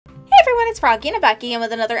it's Froggy and I'm back again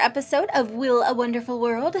with another episode of Will a Wonderful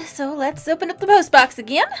World. So let's open up the post box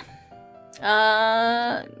again.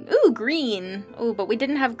 Ooh, green. Ooh, but we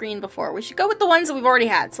didn't have green before. We should go with the ones that we've already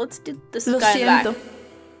had. So let's do this guy in the back.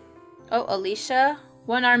 Oh, Alicia,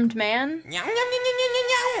 one-armed man,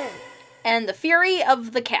 and the Fury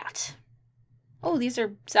of the Cat. Oh, these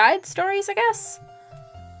are side stories, I guess?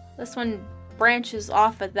 This one branches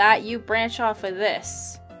off of that. You branch off of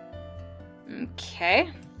this. Okay.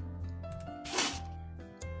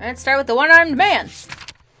 Let's start with the one-armed man.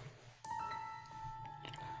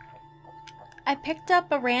 I picked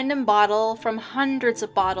up a random bottle from hundreds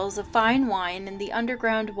of bottles of fine wine in the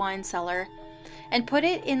underground wine cellar and put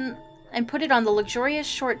it on the luxurious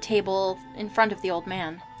short table in front of the old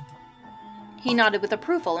man. He nodded with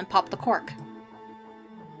approval and popped the cork.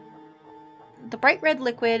 The bright red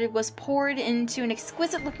liquid was poured into an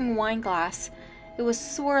exquisite-looking wine glass. It was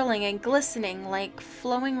swirling and glistening like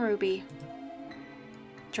flowing ruby.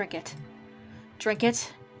 Drink it. Drink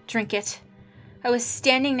it. Drink it. I was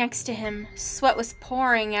standing next to him. Sweat was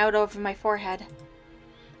pouring out over my forehead.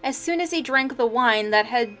 As soon as he drank the wine that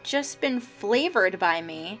had just been flavored by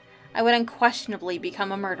me, I would unquestionably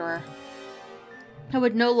become a murderer. I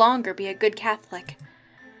would no longer be a good Catholic.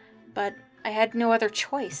 But I had no other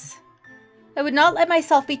choice. I would not let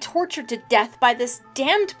myself be tortured to death by this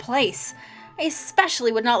damned place. I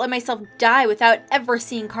especially would not let myself die without ever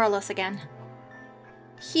seeing Carlos again.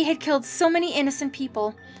 He had killed so many innocent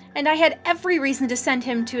people, and I had every reason to send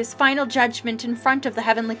him to his final judgment in front of the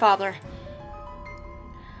Heavenly Father.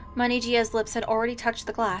 Manigia's lips had already touched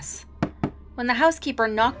the glass when the housekeeper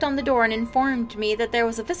knocked on the door and informed me that there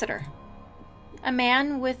was a visitor. A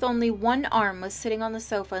man with only one arm was sitting on the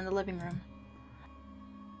sofa in the living room.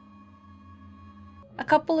 A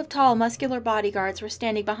couple of tall, muscular bodyguards were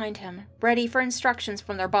standing behind him, ready for instructions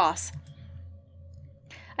from their boss.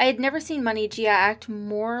 I had never seen Manigia act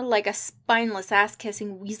more like a spineless,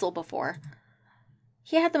 ass-kissing weasel before.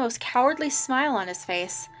 He had the most cowardly smile on his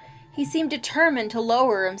face. He seemed determined to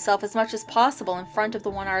lower himself as much as possible in front of the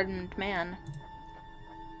one-armed man.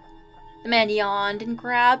 The man yawned and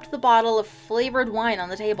grabbed the bottle of flavored wine on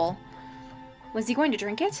the table. Was he going to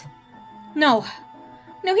drink it? No.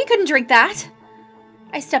 No, he couldn't drink that!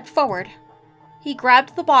 I stepped forward. He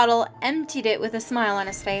grabbed the bottle, emptied it with a smile on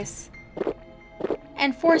his face,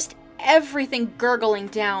 and forced everything gurgling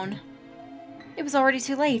down. It was already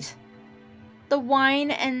too late. The wine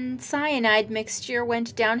and cyanide mixture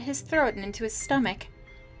went down his throat and into his stomach.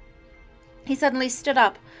 He suddenly stood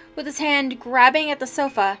up, with his hand grabbing at the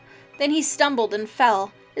sofa. Then he stumbled and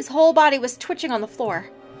fell. His whole body was twitching on the floor.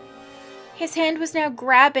 His hand was now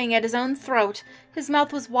grabbing at his own throat. His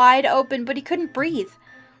mouth was wide open, but he couldn't breathe.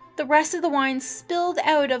 The rest of the wine spilled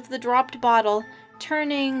out of the dropped bottle,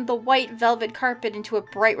 turning the white velvet carpet into a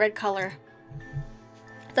bright red color.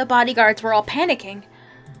 The bodyguards were all panicking.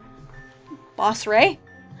 Boss Ray?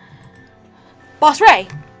 Boss Ray!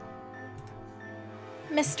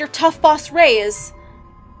 Mr. Tough Boss Ray is...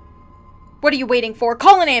 What are you waiting for?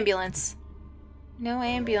 Call an ambulance! No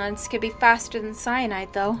ambulance could be faster than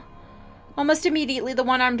cyanide, though. Almost immediately, the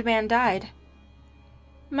one-armed man died.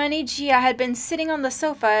 Manigia had been sitting on the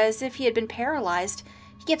sofa as if he had been paralyzed.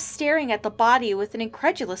 He kept staring at the body with an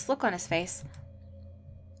incredulous look on his face.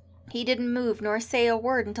 He didn't move nor say a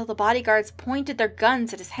word until the bodyguards pointed their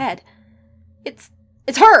guns at his head. It's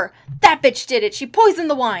her! That bitch did it! She poisoned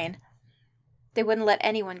the wine! They wouldn't let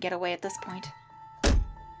anyone get away at this point.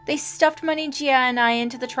 They stuffed Manigia and I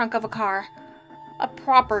into the trunk of a car. A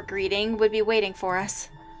proper greeting would be waiting for us.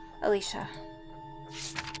 Alicia.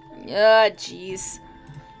 Jeez.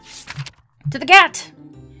 To the cat!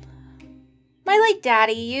 My late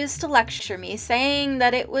daddy used to lecture me, saying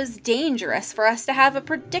that it was dangerous for us to have a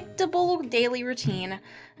predictable daily routine,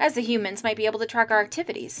 as the humans might be able to track our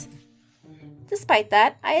activities. Despite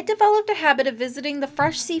that, I had developed a habit of visiting the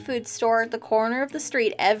fresh seafood store at the corner of the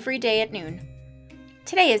street every day at noon.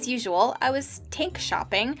 Today, as usual, I was tank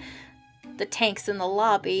shopping, the tanks in the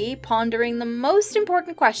lobby, pondering the most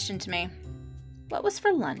important question to me. What was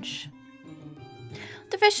for lunch?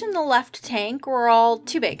 The fish in the left tank were all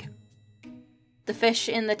too big. The fish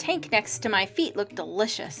in the tank next to my feet looked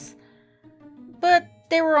delicious. But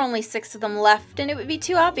there were only 6 of them left, and it would be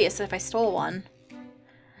too obvious if I stole one.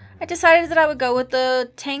 I decided that I would go with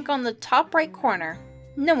the tank on the top right corner.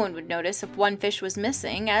 No one would notice if one fish was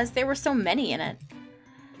missing, as there were so many in it.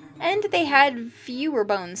 And they had fewer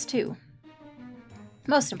bones, too.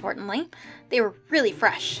 Most importantly, they were really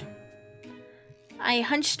fresh. I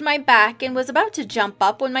hunched my back and was about to jump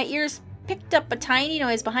up when my ears picked up a tiny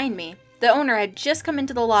noise behind me. The owner had just come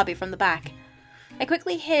into the lobby from the back. I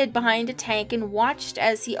quickly hid behind a tank and watched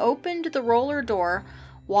as he opened the roller door,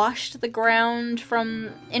 washed the ground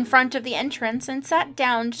from in front of the entrance, and sat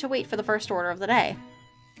down to wait for the first order of the day.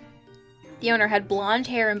 The owner had blonde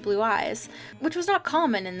hair and blue eyes, which was not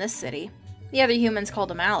common in this city. The other humans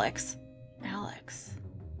called him Alex. Alex.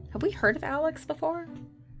 Have we heard of Alex before?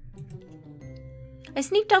 I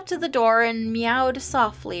sneaked up to the door and meowed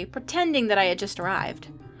softly, pretending that I had just arrived.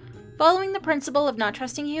 Following the principle of not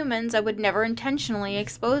trusting humans, I would never intentionally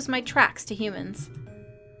expose my tracks to humans.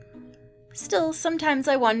 Still, sometimes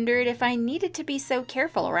I wondered if I needed to be so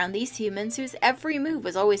careful around these humans whose every move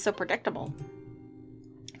was always so predictable.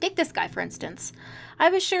 Take this guy, for instance. I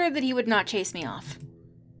was sure that he would not chase me off.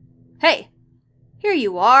 Hey, here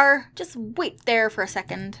you are. Just wait there for a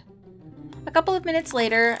second. A couple of minutes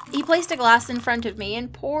later, he placed a glass in front of me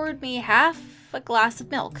and poured me half a glass of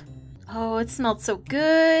milk. Oh, it smelled so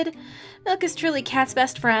good. Milk is truly Cat's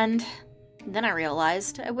best friend. Then I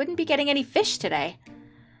realized I wouldn't be getting any fish today.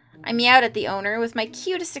 I meowed at the owner with my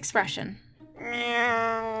cutest expression.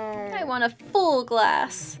 I want a full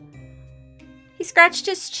glass. He scratched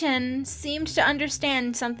his chin, seemed to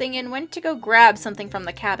understand something, and went to go grab something from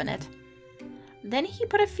the cabinet. Then he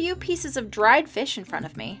put a few pieces of dried fish in front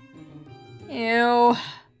of me. Ew.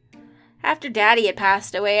 After Daddy had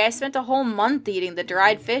passed away, I spent a whole month eating the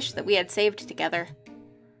dried fish that we had saved together.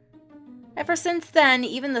 Ever since then,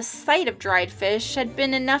 even the sight of dried fish had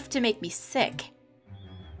been enough to make me sick.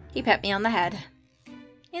 He pet me on the head.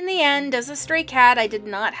 In the end, as a stray cat, I did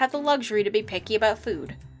not have the luxury to be picky about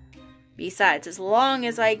food. Besides, as long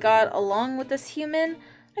as I got along with this human,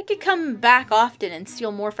 I could come back often and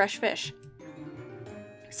steal more fresh fish.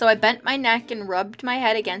 So I bent my neck and rubbed my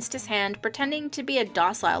head against his hand, pretending to be a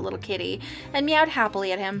docile little kitty, and meowed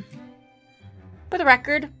happily at him. For the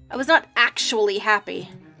record, I was not actually happy.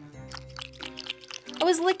 I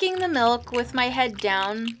was licking the milk with my head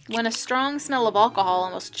down when a strong smell of alcohol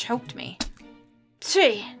almost choked me.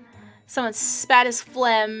 Gee! Someone spat his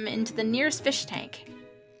phlegm into the nearest fish tank.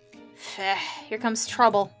 Pfeh, here comes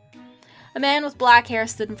trouble. A man with black hair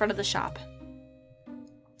stood in front of the shop.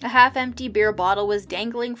 A half-empty beer bottle was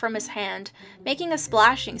dangling from his hand, making a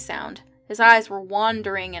splashing sound. His eyes were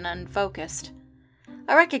wandering and unfocused.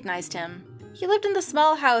 I recognized him. He lived in the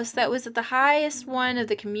small house that was at the highest one of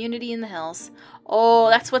the community in the hills. Oh,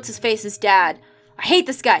 that's what's-his-face's dad. I hate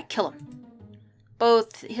this guy. Kill him.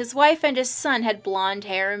 Both his wife and his son had blonde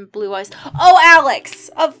hair and blue eyes. Oh, Alex!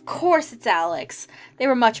 Of course it's Alex. They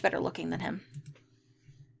were much better looking than him.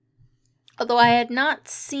 Although I had not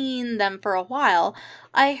seen them for a while,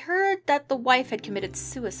 I heard that the wife had committed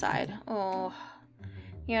suicide. Oh.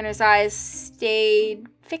 The owner's eyes stayed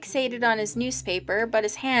fixated on his newspaper, but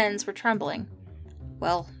his hands were trembling.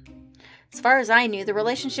 Well, as far as I knew, the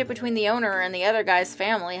relationship between the owner and the other guy's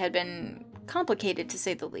family had been complicated, to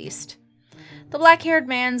say the least. The black-haired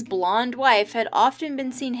man's blonde wife had often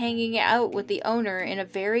been seen hanging out with the owner in a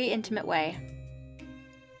very intimate way.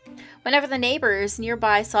 Whenever the neighbors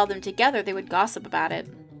nearby saw them together, they would gossip about it.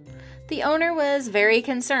 The owner was very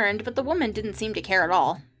concerned, but the woman didn't seem to care at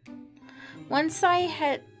all. Once I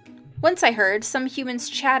heard some humans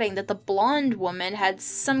chatting that the blonde woman had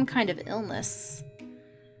some kind of illness.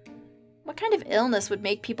 What kind of illness would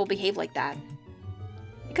make people behave like that?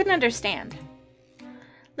 I couldn't understand.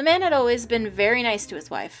 The man had always been very nice to his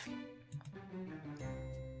wife.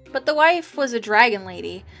 But the wife was a dragon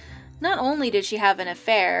lady. Not only did she have an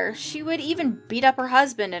affair, she would even beat up her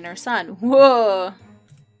husband and her son. Whoa!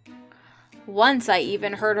 Once I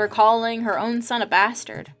even heard her calling her own son a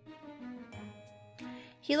bastard.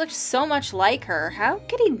 He looked so much like her. How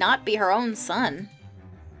could he not be her own son?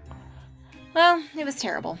 Well, it was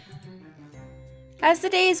terrible. As the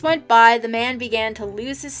days went by, the man began to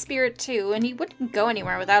lose his spirit too, and he wouldn't go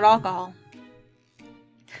anywhere without alcohol.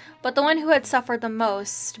 But the one who had suffered the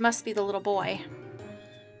most must be the little boy.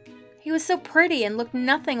 He was so pretty and looked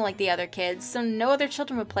nothing like the other kids, so no other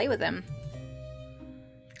children would play with him.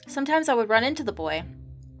 Sometimes I would run into the boy,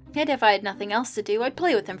 and if I had nothing else to do, I'd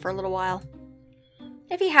play with him for a little while.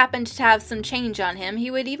 If he happened to have some change on him,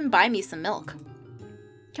 he would even buy me some milk.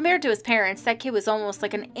 Compared to his parents, that kid was almost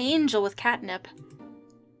like an angel with catnip.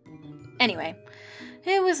 Anyway,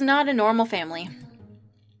 it was not a normal family.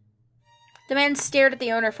 The man stared at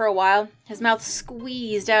the owner for a while, his mouth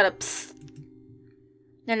squeezed out a psst.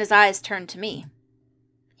 Then his eyes turned to me.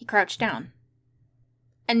 He crouched down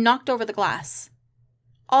and knocked over the glass.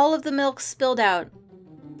 All of the milk spilled out.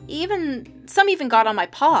 Some even got on my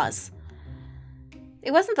paws.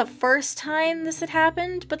 It wasn't the first time this had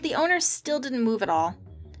happened, but the owner still didn't move at all,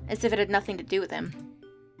 as if it had nothing to do with him.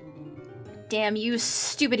 Damn you,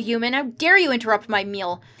 stupid human! How dare you interrupt my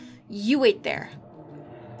meal? You wait there.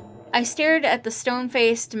 I stared at the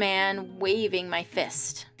stone-faced man waving my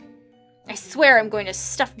fist. I swear I'm going to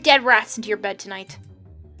stuff dead rats into your bed tonight.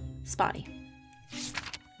 Spotty.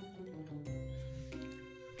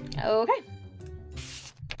 Okay.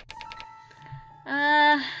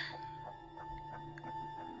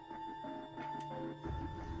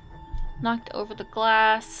 Knocked over the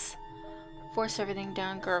glass. Force everything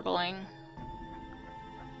down, gurgling.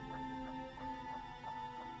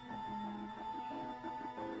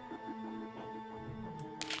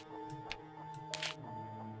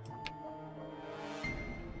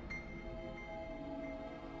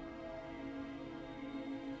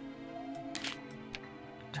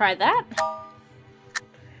 Try that.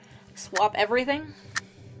 Swap everything.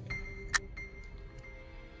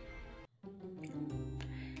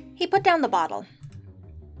 He put down the bottle.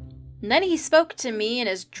 And then he spoke to me in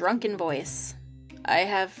his drunken voice. I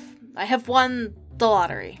have won the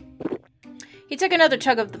lottery. He took another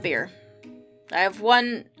chug of the beer. I have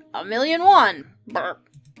won 1,000,001. Burp.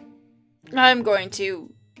 I'm going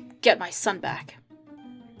to get my son back.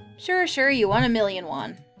 Sure, you won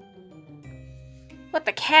 1,000,001. What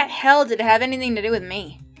the cat hell did it have anything to do with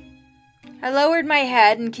me? I lowered my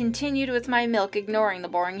head and continued with my milk, ignoring the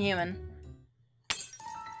boring human.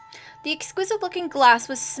 The exquisite-looking glass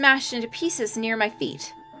was smashed into pieces near my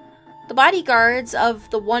feet. The bodyguards of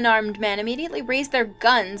the one-armed man immediately raised their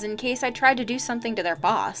guns in case I tried to do something to their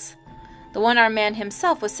boss. The one-armed man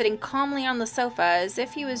himself was sitting calmly on the sofa as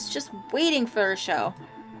if he was just waiting for a show.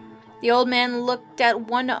 The old man looked at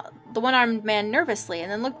the one-armed man nervously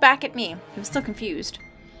and then looked back at me. He was still confused.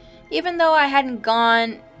 Even though it hadn't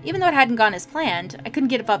gone as planned, I couldn't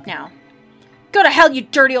give up now. Go to hell, you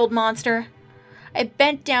dirty old monster! I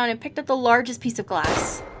bent down and picked up the largest piece of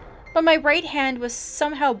glass. But my right hand was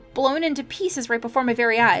somehow blown into pieces right before my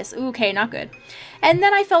very eyes. Ooh, okay, not good. And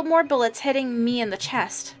then I felt more bullets hitting me in the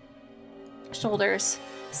chest. Shoulders,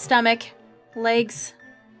 stomach, legs.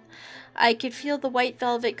 I could feel the white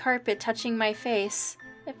velvet carpet touching my face.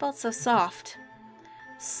 It felt so soft.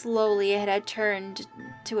 Slowly it had turned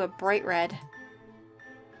to a bright red.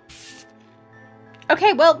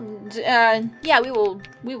 Okay, well, yeah, we will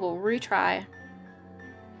retry.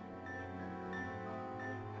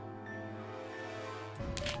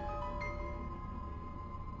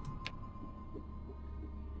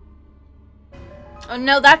 Oh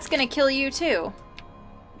no, that's gonna kill you too.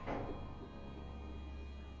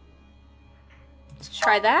 Let's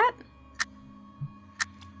try that.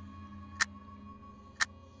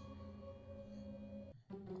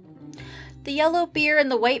 The yellow beer and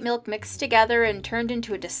the white milk mixed together and turned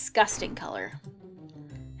into a disgusting color.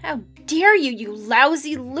 How dare you, you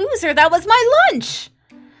lousy loser! That was my lunch!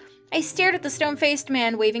 I stared at the stone-faced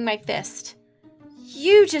man, waving my fist.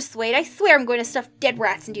 You just wait. I swear I'm going to stuff dead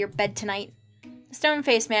rats into your bed tonight. The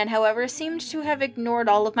stone-faced man, however, seemed to have ignored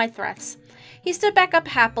all of my threats. He stood back up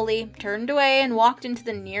happily, turned away, and walked into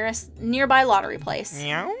the nearby lottery place.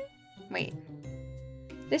 Meow? Wait.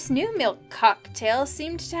 This new milk cocktail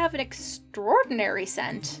seemed to have an extraordinary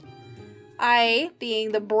scent. I,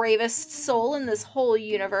 being the bravest soul in this whole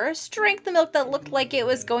universe, drank the milk that looked like it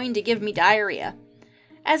was going to give me diarrhea.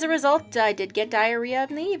 As a result, I did get diarrhea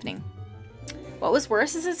in the evening. What was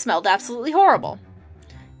worse is it smelled absolutely horrible.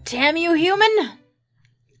 Damn you, human!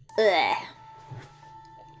 Ugh.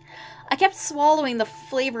 I kept swallowing the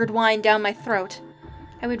flavored wine down my throat.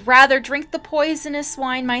 I would rather drink the poisonous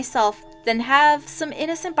wine myself than have some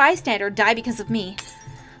innocent bystander die because of me.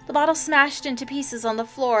 The bottle smashed into pieces on the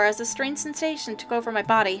floor as a strange sensation took over my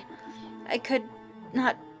body. I could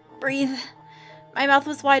not breathe. My mouth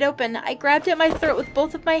was wide open. I grabbed at my throat with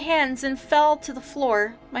both of my hands and fell to the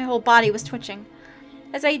floor. My whole body was twitching.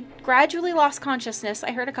 As I gradually lost consciousness,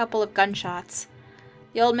 I heard a couple of gunshots.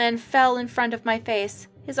 The old man fell in front of my face.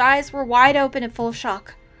 His eyes were wide open and full of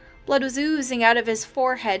shock. Blood was oozing out of his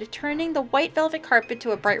forehead, turning the white velvet carpet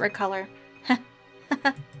to a bright red color.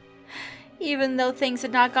 Even though things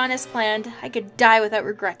had not gone as planned, I could die without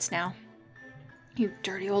regrets now. You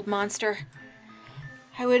dirty old monster.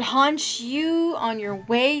 I would haunt you on your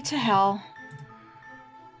way to hell.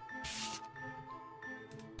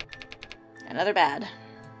 Another bad.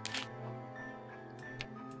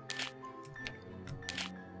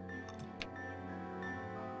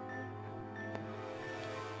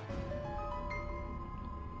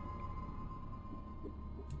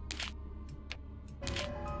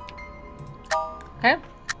 Okay.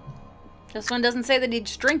 This one doesn't say that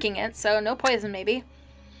he's drinking it, so no poison maybe.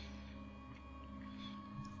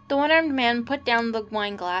 The one-armed man put down the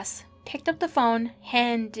wine glass, picked up the phone,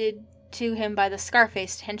 handed to him by the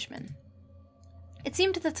scar-faced henchman. It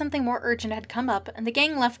seemed that something more urgent had come up, and the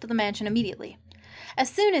gang left the mansion immediately. As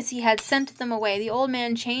soon as he had sent them away, the old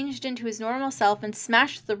man changed into his normal self and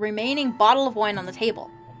smashed the remaining bottle of wine on the table.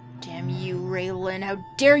 Damn you, Raylan. How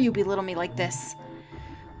dare you belittle me like this?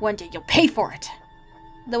 One day you'll pay for it.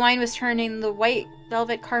 The wine was turning the white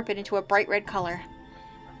velvet carpet into a bright red color.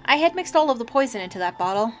 I had mixed all of the poison into that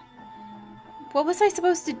bottle. What was I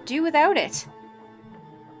supposed to do without it?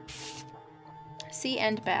 See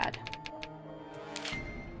end bad.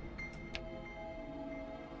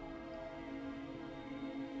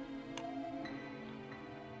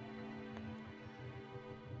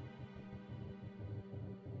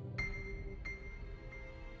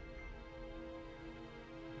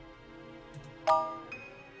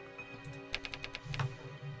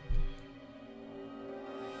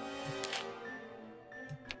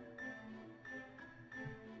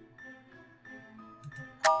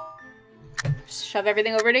 Shove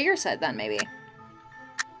everything over to your side then, maybe.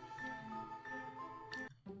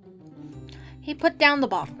 He put down the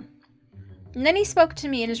bottle. And then he spoke to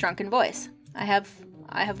me in his drunken voice. I have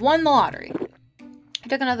won the lottery. I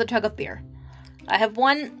took another tug of beer. I have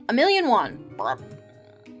won 1,000,000 won.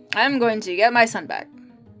 I'm going to get my son back.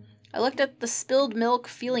 I looked at the spilled milk,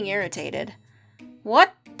 feeling irritated.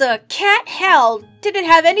 What the cat hell did it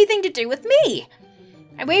have anything to do with me?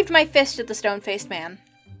 I waved my fist at the stone-faced man.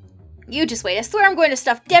 You just wait. I swear I'm going to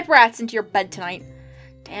stuff dead rats into your bed tonight.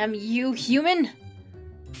 Damn you, human.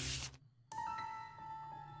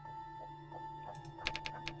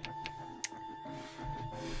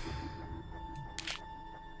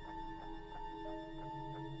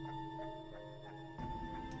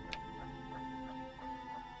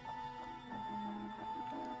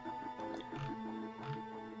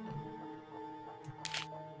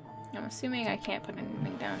 I'm assuming I can't put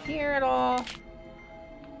anything down here at all.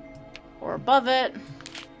 Or above it.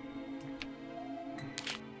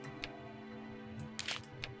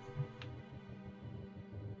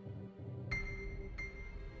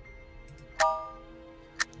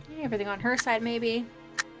 Everything on her side, maybe.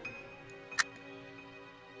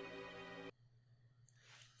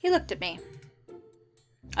 He looked at me.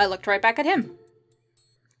 I looked right back at him.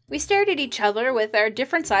 We stared at each other with our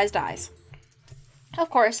different-sized eyes.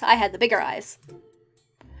 Of course, I had the bigger eyes.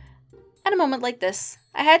 At a moment like this,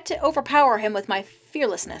 I had to overpower him with my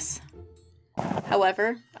fearlessness.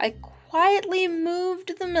 However, I quietly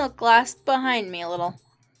moved the milk glass behind me a little.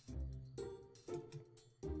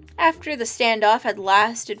 After the standoff had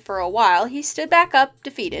lasted for a while, he stood back up,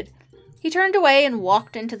 defeated. He turned away and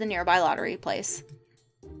walked into the nearby lottery place.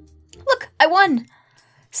 Look, I won!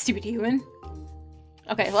 Stupid human.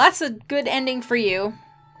 Okay, well that's a good ending for you.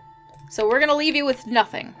 So we're gonna leave you with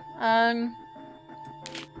nothing.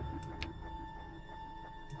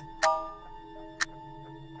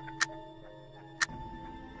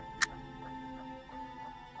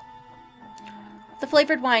 The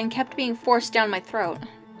flavored wine kept being forced down my throat.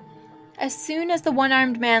 As soon as the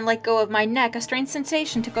one-armed man let go of my neck, a strange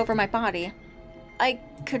sensation took over my body. I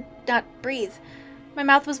could not breathe. My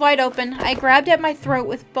mouth was wide open. I grabbed at my throat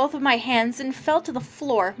with both of my hands and fell to the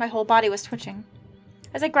floor. My whole body was twitching.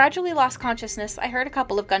 As I gradually lost consciousness, I heard a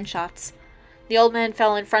couple of gunshots. The old man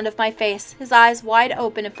fell in front of my face, his eyes wide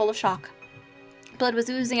open and full of shock. Blood was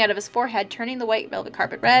oozing out of his forehead, turning the white velvet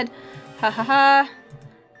carpet red. Ha ha ha.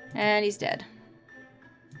 And he's dead.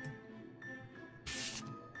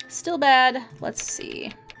 Still bad. Let's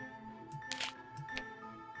see.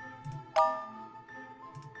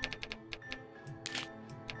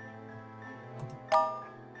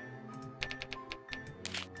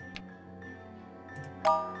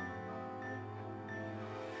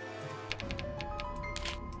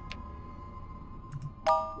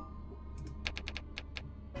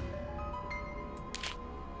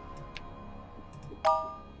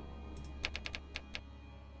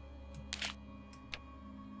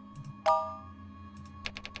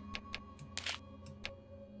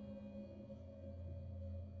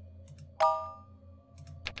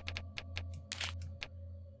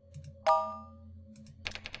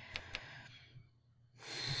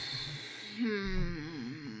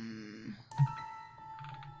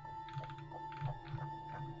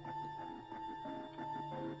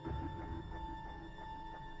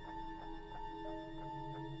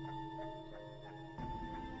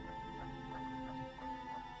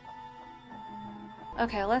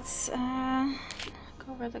 Okay, let's go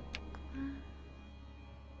over the...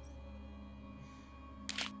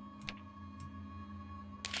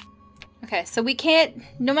 Okay, so we can't,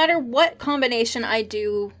 no matter what combination I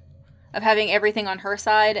do of having everything on her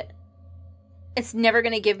side, it's never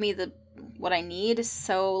going to give me the what I need,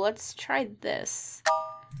 so let's try this.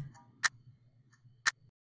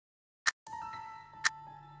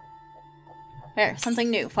 There, something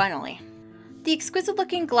new, finally. The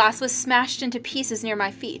exquisite-looking glass was smashed into pieces near my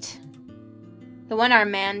feet. The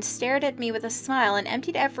one-armed man stared at me with a smile and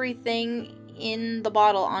emptied everything in the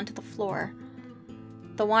bottle onto the floor.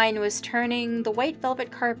 The wine was turning the white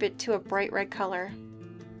velvet carpet to a bright red color.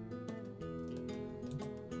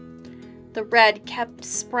 The red kept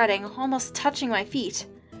spreading, almost touching my feet.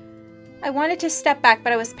 I wanted to step back,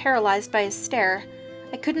 but I was paralyzed by his stare.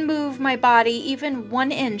 I couldn't move my body even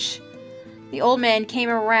 1 inch. The old man came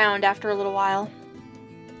around after a little while.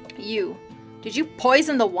 Did you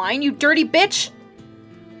poison the wine, you dirty bitch?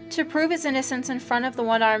 To prove his innocence in front of the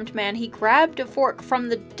one-armed man, he grabbed a fork from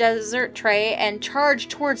the dessert tray and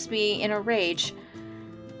charged towards me in a rage.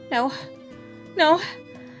 No. You were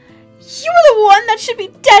the one that should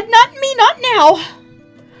be dead, not me, not now!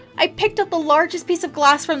 I picked up the largest piece of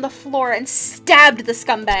glass from the floor and stabbed the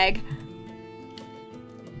scumbag.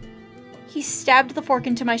 He stabbed the fork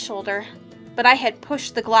into my shoulder, but I had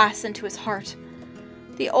pushed the glass into his heart.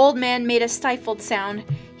 The old man made a stifled sound.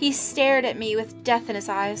 He stared at me with death in his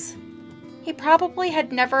eyes. He probably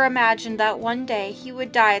had never imagined that one day he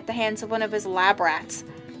would die at the hands of one of his lab rats.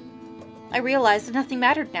 I realized that nothing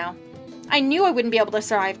mattered now. I knew I wouldn't be able to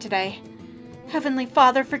survive today. Heavenly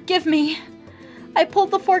Father, forgive me. I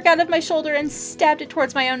pulled the fork out of my shoulder and stabbed it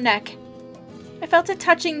towards my own neck. I felt it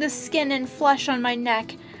touching the skin and flesh on my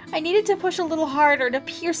neck. I needed to push a little harder to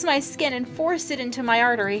pierce my skin and force it into my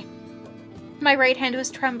artery. My right hand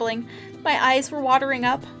was trembling. My eyes were watering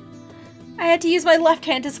up. I had to use my left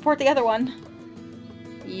hand to support the other one.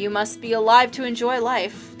 You must be alive to enjoy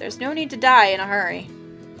life. There's no need to die in a hurry.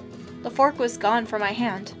 The fork was gone from my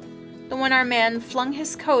hand. The one-armed man flung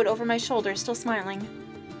his coat over my shoulder, still smiling.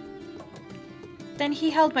 Then he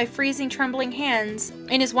held my freezing, trembling hands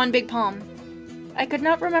in his one big palm. I could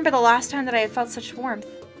not remember the last time that I had felt such warmth.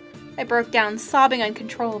 I broke down, sobbing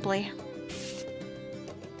uncontrollably.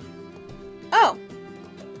 Oh.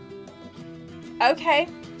 Okay.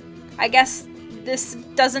 I guess this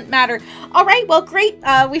doesn't matter. Alright, well, great.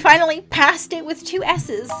 We finally passed it with 2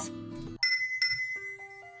 S's.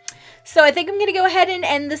 So I think I'm going to go ahead and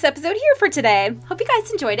end this episode here for today. Hope you guys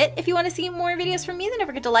enjoyed it. If you want to see more videos from me, then don't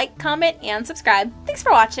forget to like, comment, and subscribe. Thanks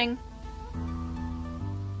for watching.